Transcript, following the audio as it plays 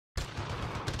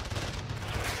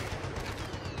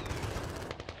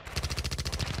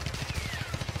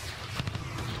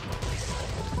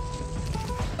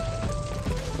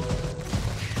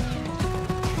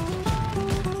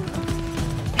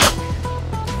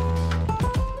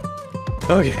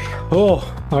Okay.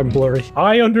 Oh, I'm blurry.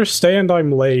 I understand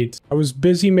I'm late. I was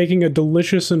busy making a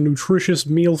delicious and nutritious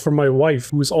meal for my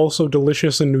wife, who is also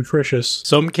delicious and nutritious.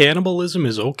 Some cannibalism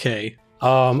is okay.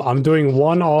 I'm doing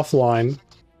one offline.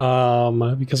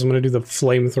 Because I'm gonna do the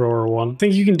flamethrower one. I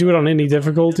think you can do it on any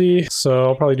difficulty, so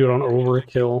I'll probably do it on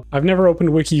overkill. I've never opened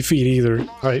wikifeet either.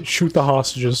 Alright, shoot the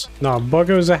hostages. Nah,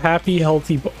 Buggo's a happy,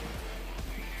 healthy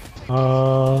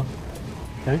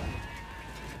okay.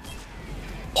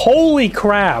 Holy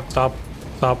crap! Stop.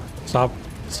 Stop. Stop.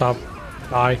 Stop.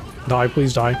 Die. Die.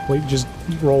 Please die. Please just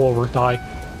roll over.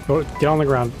 Die. Go. Get on the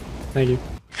ground. Thank you.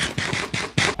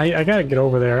 I gotta get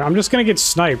over there. I'm just gonna get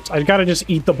sniped. I gotta just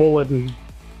eat the bullet and...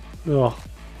 Ugh.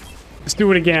 Let's do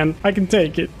it again. I can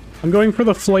take it. I'm going for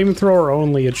the flamethrower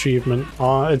only achievement.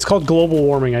 It's called global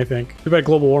warming, I think. Too bad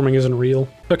global warming isn't real.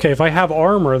 Okay, if I have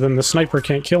armor, then the sniper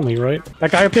can't kill me, right?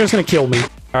 That guy up there is gonna kill me.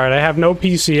 Alright, I have no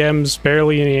PCMs,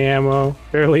 barely any ammo,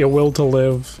 barely a will to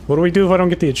live. What do we do if I don't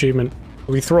get the achievement?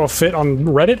 Do we throw a fit on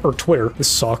Reddit or Twitter? This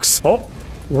sucks. Oh!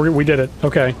 We did it.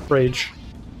 Okay. Rage.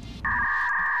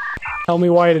 Tell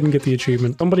me why I didn't get the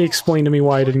achievement. Somebody explain to me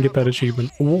why I didn't get that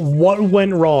achievement. What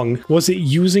went wrong? Was it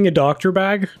using a doctor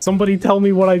bag? Somebody tell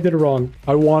me what I did wrong.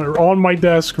 I want it on my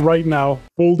desk right now.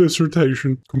 Full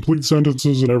dissertation. Complete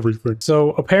sentences and everything.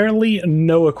 So, apparently,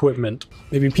 no equipment.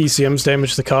 Maybe PCMs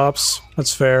damage the cops.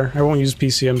 That's fair. I won't use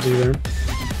PCMs either.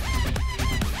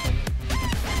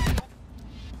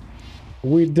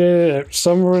 We did it.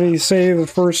 Somebody say the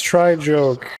first try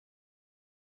joke.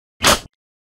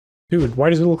 Dude, why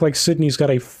does it look like Sydney's got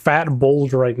a fat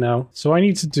bulge right now? So I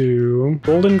need to do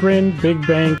Golden Grin, Big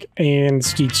Bank, and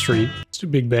Skeet Street. Let's do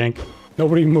Big Bank.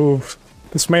 Nobody move.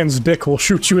 This man's dick will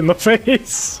shoot you in the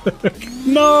face.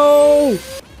 No!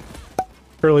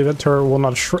 Surely that turret will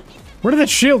not shrink. Where did that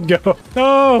shield go?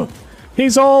 No!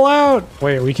 He's all out!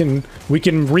 Wait, we can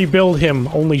rebuild him,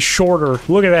 only shorter.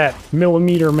 Look at that.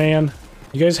 Millimeter, man.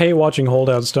 You guys hate watching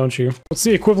holdouts, don't you? What's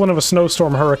the equivalent of a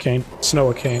snowstorm hurricane?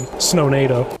 Snow-a-cane.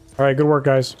 Snow-nado. Alright, good work,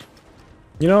 guys.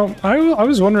 You know, I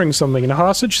was wondering something. In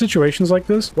hostage situations like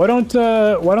this, why don't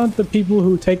the people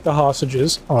who take the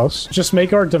hostages, us, just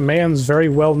make our demands very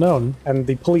well known, and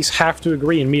the police have to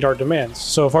agree and meet our demands.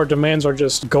 So if our demands are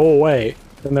just go away,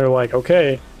 then they're like,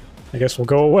 okay, I guess we'll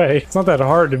go away. It's not that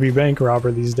hard to be bank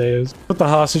robber these days. Put the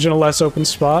hostage in a less open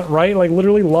spot, right? Like,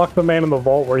 literally lock the man in the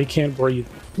vault where he can't breathe.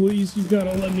 Please, you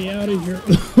gotta let me out of here.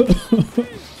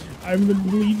 I'm the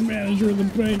lead manager of the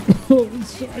bank.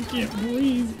 So I can't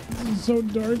breathe. This is so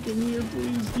dark in here.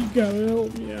 Please, you gotta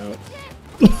help me out.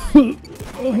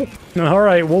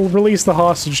 Alright, we'll release the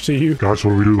hostage to you. That's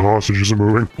what we do, the hostages are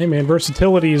moving. Hey man,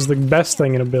 versatility is the best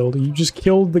thing in a build. You just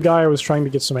killed the guy I was trying to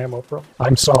get some ammo from.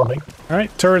 I'm sorry.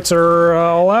 Alright, turrets are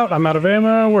all out. I'm out of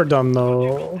ammo. We're done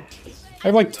though. I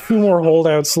have like 2 more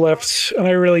holdouts left, and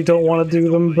I really don't want to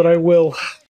do them, but I will.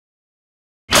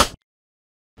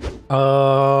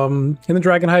 In the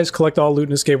Dragon Heist, collect all loot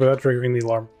and escape without triggering the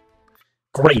alarm.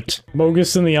 Great.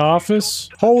 Mogus in the office?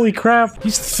 Holy crap,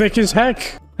 he's thick as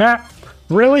heck. Ah,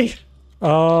 really?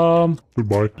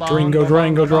 Goodbye. Dringo,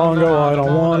 Drango, Drongo, I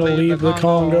don't want to leave the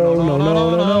Congo. No, no,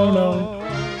 no, no, no.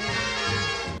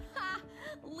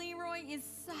 Leroy is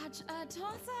such a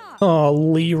tosser. Oh,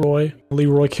 Leroy.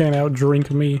 Leroy can't outdrink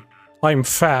me. I'm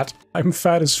fat. I'm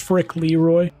fat as frick,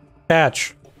 Leroy.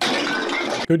 Catch.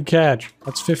 Good catch.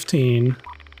 That's 15.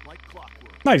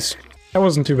 Nice. That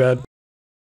wasn't too bad.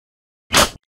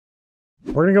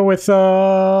 We're gonna go with,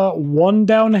 1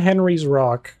 down Henry's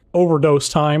Rock. Overdose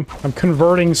time. I'm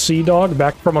converting Sea Dog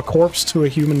back from a corpse to a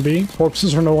human being.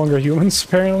 Corpses are no longer humans,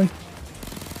 apparently.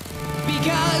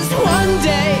 Because one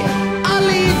day I'll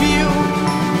leave you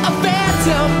a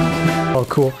phantom. Oh,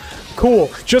 cool. Cool.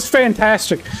 Just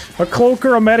fantastic. A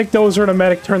cloaker, a medic dozer, and a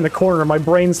medic turn the corner. My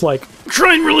brain's like, I'm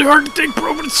trying really hard to think,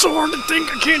 bro, but it's so hard to think.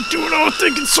 I can't do it all. I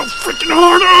think it's so freaking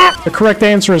hard. Ah! The correct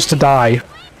answer is to die.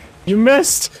 You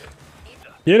missed.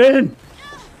 Get in.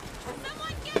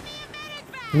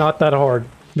 Not that hard.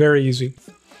 Very easy.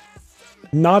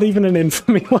 Not even an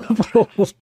infamy level.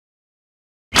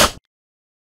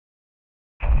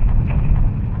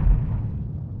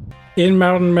 In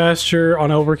Mountain Master, on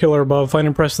Overkill or above, find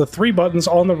and press the 3 buttons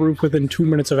on the roof within 2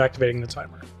 minutes of activating the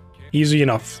timer. Easy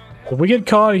enough. If we get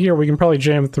caught here, we can probably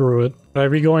jam through it. Should I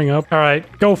be going up?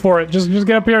 Alright, go for it. Just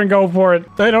get up here and go for it.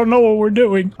 I don't know what we're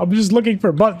doing. I'm just looking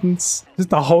for buttons. Is it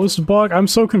the host bug? I'm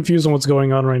so confused on what's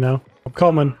going on right now. I'm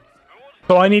coming.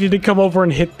 So I needed to come over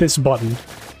and hit this button.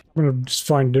 I'm gonna just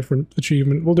find a different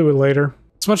achievement. We'll do it later.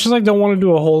 As much as I don't want to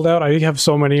do a holdout, I have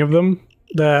so many of them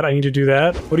that I need to do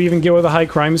that. What do you even get with a high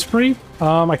crime spree?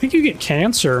 I think you get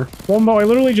cancer. Wombo, I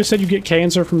literally just said you get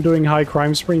cancer from doing high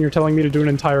crime spree, and you're telling me to do an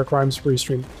entire crime spree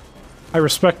stream. I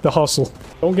respect the hustle.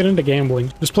 Don't get into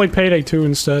gambling. Just play Payday 2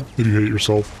 instead. Did you hate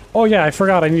yourself? Oh yeah, I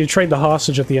forgot. I need to trade the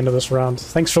hostage at the end of this round.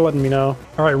 Thanks for letting me know.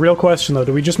 Alright, real question though.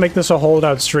 Do we just make this a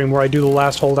holdout stream where I do the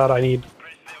last holdout I need?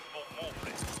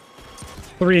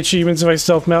 3 achievements if I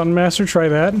stealth Mountain Master. Try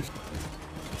that.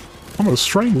 I'm gonna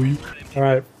strangle you.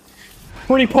 Alright.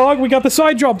 Pretty Pog, we got the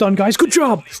side job done, guys. Good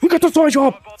job! We got the side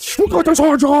job! We got the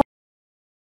side job!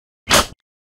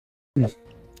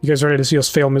 You guys ready to see us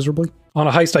fail miserably? On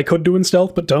a heist I could do in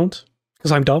stealth, but don't.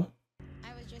 Because I'm dumb. I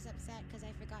was just upset because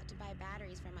I forgot to buy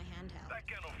batteries for my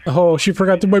handheld. Oh, she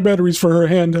forgot to buy batteries for her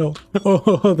handheld.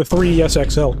 Oh, the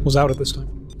 3DS XL was out at this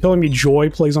time. Telling me Joy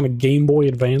plays on a Game Boy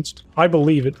Advanced? I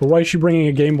believe it, but why is she bringing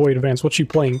a Game Boy Advance? What's she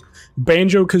playing?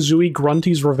 Banjo-Kazooie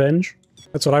Grunty's Revenge?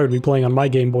 That's what I would be playing on my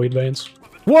Game Boy Advance.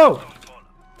 Whoa!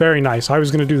 Very nice. I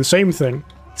was gonna do the same thing.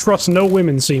 Trust no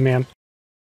women, C-Man.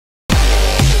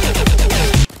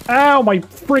 Ow, my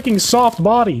freaking soft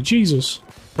body. Jesus.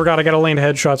 Forgot I gotta land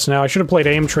headshots now. I should have played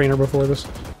Aim Trainer before this.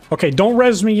 Okay, don't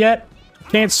res me yet.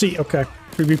 Can't see. Okay.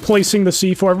 We'll be placing the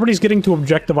C4. Everybody's getting to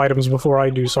objective items before I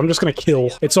do, so I'm just gonna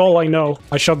kill. It's all I know.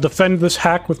 I shall defend this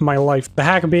hack with my life. The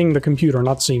hack being the computer,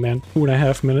 not C-Man.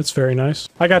 2.5 minutes. Very nice.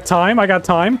 I got time. I got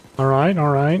time. Alright,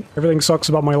 alright. Everything sucks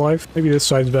about my life. Maybe this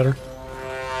side's better.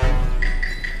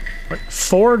 Right.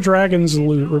 4 dragons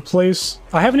loot. Replace...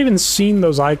 I haven't even seen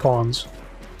those icons.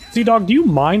 Sea-Dog, do you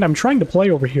mind? I'm trying to play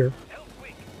over here.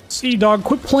 Sea-Dog,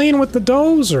 quit playing with the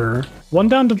dozer. 1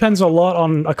 down depends a lot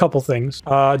on a couple things.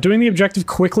 Doing the objective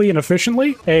quickly and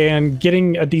efficiently, and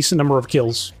getting a decent number of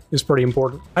kills is pretty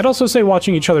important. I'd also say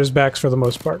watching each other's backs for the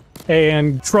most part.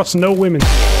 And trust no women.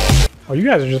 Oh, you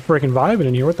guys are just freaking vibing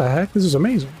in here. What the heck? This is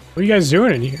amazing. What are you guys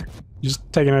doing in here? Just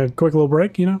taking a quick little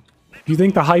break, you know? Do you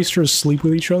think the heisters sleep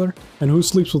with each other? And who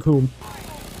sleeps with whom?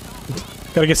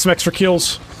 Gotta get some extra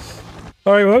kills.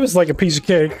 Alright, well that was like a piece of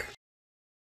cake.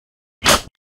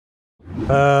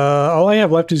 All I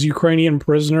have left is Ukrainian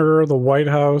prisoner, the White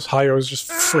House, Hayo's just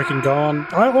freaking gone.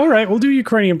 Alright, we'll do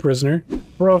Ukrainian prisoner.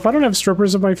 Bro, if I don't have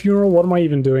strippers at my funeral, what am I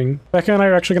even doing? Becca and I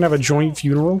are actually gonna have a joint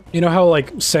funeral. You know how,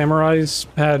 like, samurais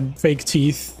had fake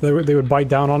teeth they would bite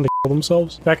down on to kill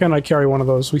themselves? Becca and I carry one of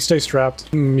those. We stay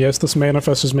strapped. Yes, this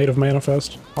manifest is made of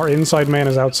manifest. Our inside man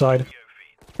is outside.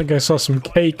 I think I saw some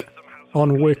cake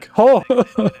on Wick. Oh!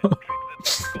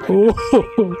 Ooh,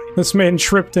 this man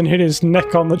tripped and hit his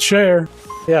neck on the chair.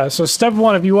 Yeah, so step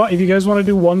 1, if you guys want to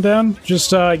do 1 down,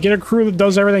 just get a crew that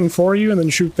does everything for you and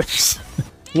then shoot things.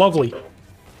 Lovely.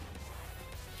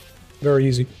 Very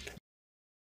easy.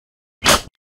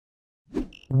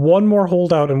 1 more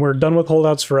holdout and we're done with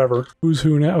holdouts forever. Who's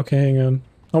who now? Okay, hang on.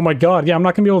 Oh my god, yeah, I'm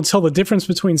not gonna be able to tell the difference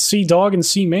between Sea-Dog and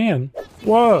Sea-Man.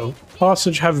 Whoa.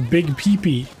 Hostage have big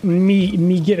pee-pee.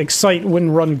 Me get excite when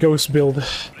run ghost build.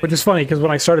 Which is funny, because when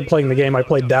I started playing the game, I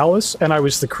played Dallas, and I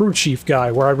was the crew chief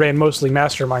guy, where I ran mostly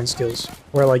mastermind skills.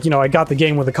 Where, like, you know, I got the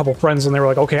game with a couple friends, and they were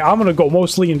like, okay, I'm gonna go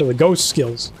mostly into the ghost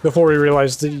skills. Before we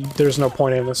realized that there's no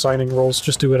point in assigning roles,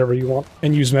 just do whatever you want.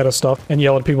 And use meta stuff, and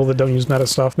yell at people that don't use meta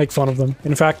stuff. Make fun of them.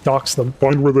 In fact, dox them.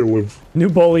 Find where they live. New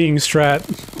bullying strat.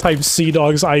 Type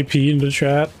Sea-Dog's IP into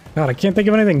chat. God, I can't think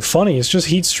of anything funny. It's just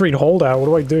Heat Street holdout. What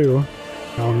do I do?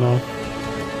 Oh no.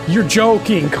 You're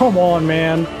joking! Come on,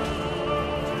 man!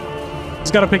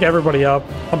 He's gotta pick everybody up.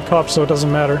 I'm cuffed, so it doesn't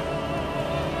matter.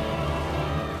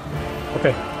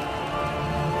 Okay.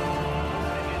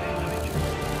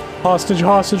 Hostage,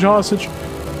 hostage, hostage!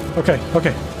 Okay,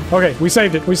 okay. Okay, we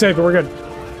saved it, we're good.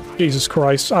 Jesus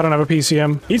Christ, I don't have a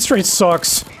PCM. Heat Street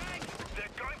sucks!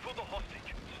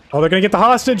 Oh, they're gonna get the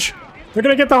hostage! They're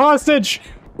gonna get the hostage!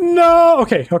 No!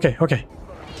 Okay, okay, okay.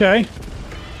 Okay.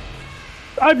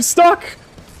 I'm stuck!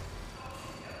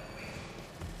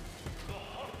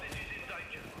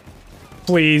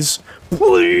 Please.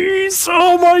 Please!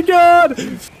 Oh my god!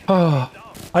 Oh,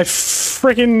 I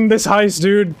freaking this heist,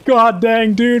 dude. God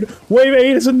dang, dude. Wave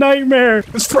 8 is a nightmare.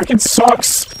 This freaking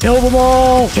sucks. Kill them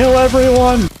all. Kill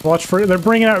everyone. Watch for it. They're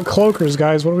bringing out cloakers,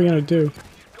 guys. What are we gonna do?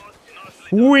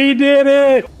 We did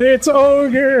it! It's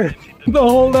Ogre! The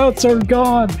holdouts are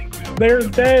gone! They're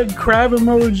dead! Crab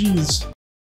emojis!